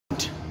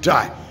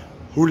die.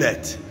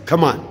 ሁለት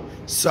come on.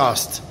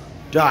 ሶስት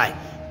die.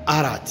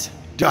 አራት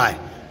die.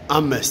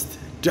 አምስት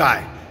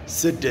die.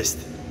 ስድስት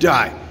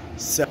die.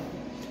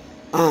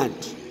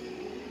 አንድ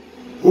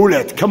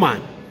ሁለት come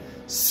on.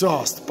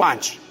 ሶስት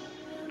punch.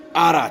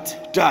 አራት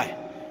die.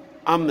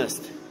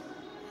 አምስት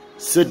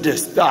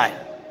ስድስት die.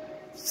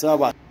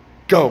 ሰባት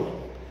go.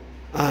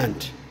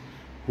 አንድ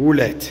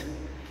ሁለት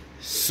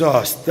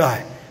ሶስት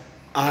die.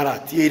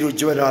 አራት የሄዱ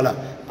እጅ ወደኋላ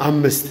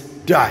አምስት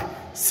die.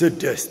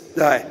 ስድስት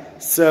die.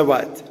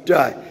 ሰባት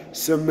die.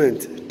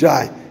 ስምንት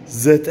die.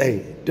 ዘጠኝ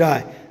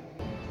die.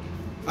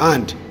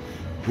 አንድ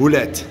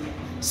ሁለት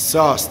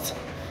ሶስት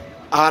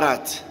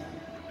አራት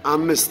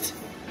አምስት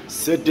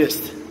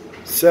ስድስት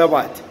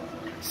ሰባት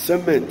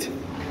ስምንት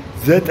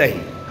ዘጠኝ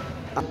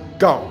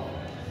go.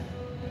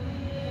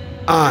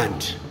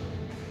 አንድ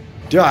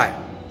die.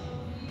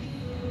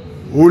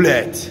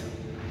 ሁለት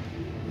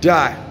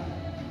die.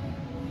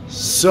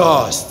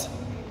 ሶስት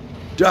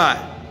die.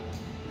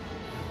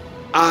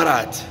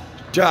 አራት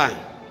die.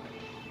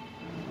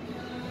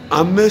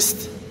 አምስት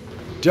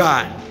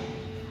die.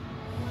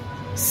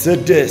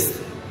 ስድስት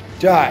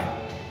die.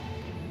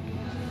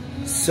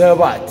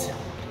 ሰባት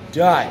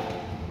die.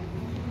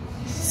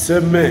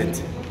 ስምንት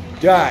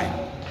die.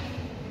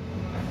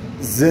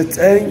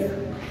 ዘጠኝ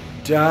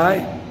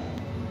die.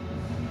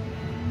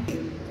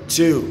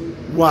 2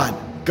 1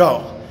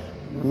 go.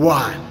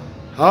 1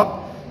 up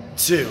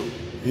 2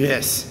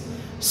 yes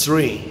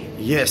 3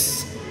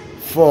 yes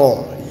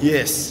 4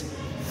 yes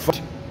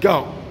 5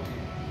 go.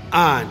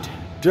 and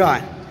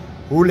die.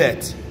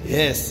 ሁለት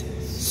yes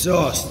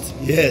ሶስት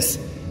yes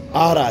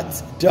አራት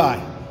die.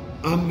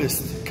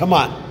 አምስት come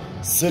on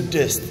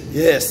ስድስት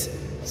yes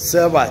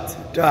ሰባት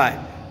die.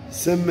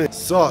 ስምንት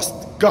ሶስት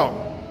go.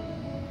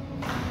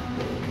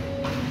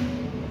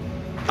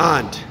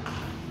 and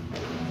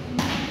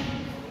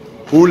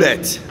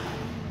ሁለት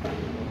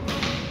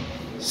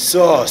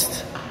ሶስት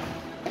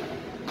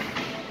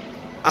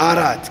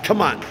አራት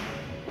come on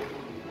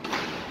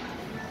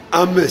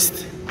አምስት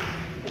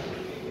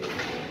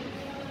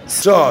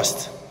ሶስት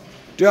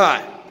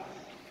die.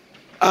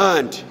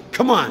 and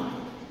come on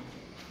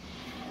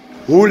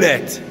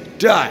ሁለት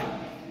die.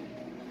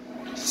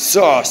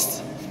 ሶስት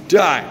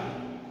die.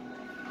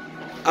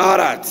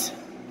 አራት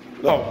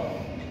go.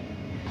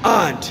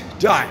 and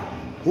die.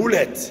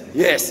 ሁለት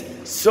yes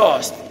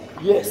ሶስት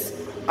yes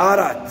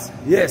አራት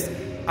yes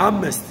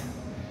አምስት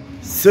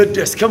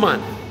ስድስት come on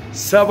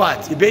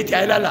ሰባት ቤት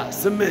ያይላላ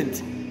ስምንት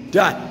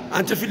die.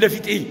 አንተ ፊት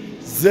ለፊት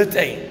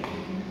ዘጠኝ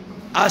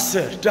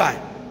አስር die.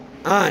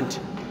 አንድ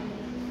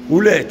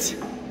ሁለት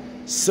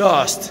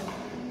ሶስት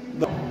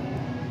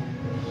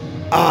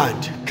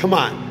and come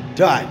on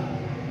die.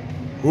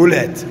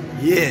 ሁለት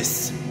yes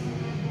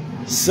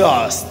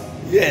ሶስት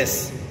yes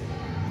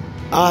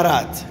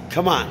አራት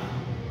come on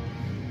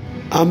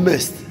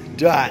አምስት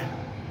die.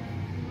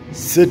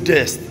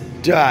 ስድስት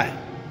die.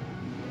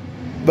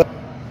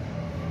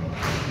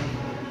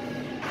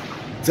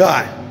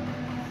 die.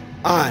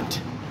 and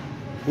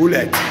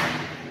ሁለት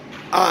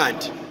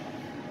and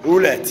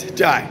ሁለት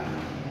die.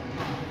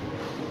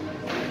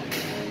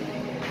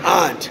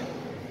 and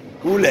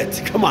ሁለት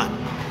come on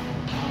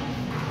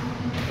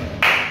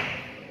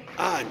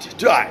and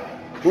die.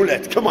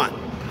 ሁለት come on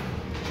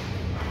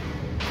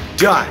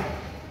die.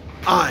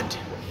 and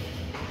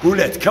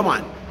ሁለት come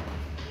on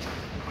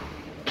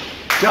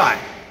die.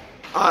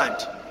 and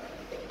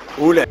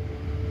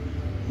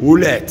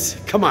ሁለት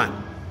come on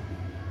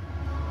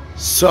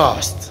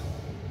ሶስት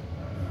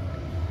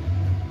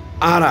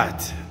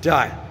አራት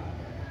die.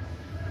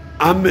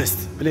 አምስት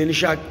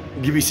ብሌንሻ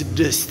ግቢ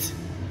ስድስት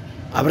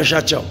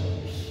አብረሻቸው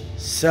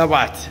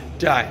ሰባት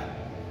die.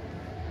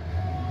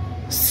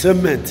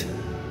 ስምንት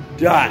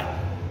die.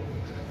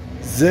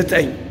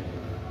 ዘጠኝ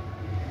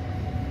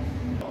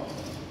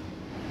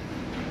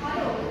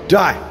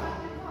die.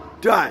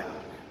 die.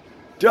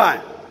 die.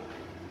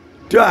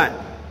 die.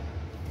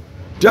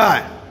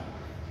 die.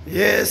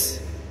 yes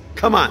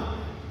come on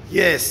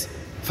yes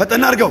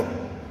ፈጠን አድርገው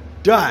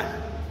die.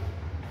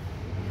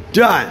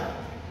 die.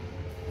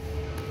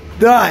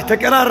 die.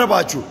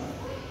 ተቀራረባችሁ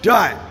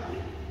die.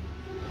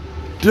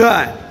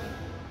 die.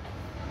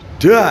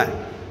 die.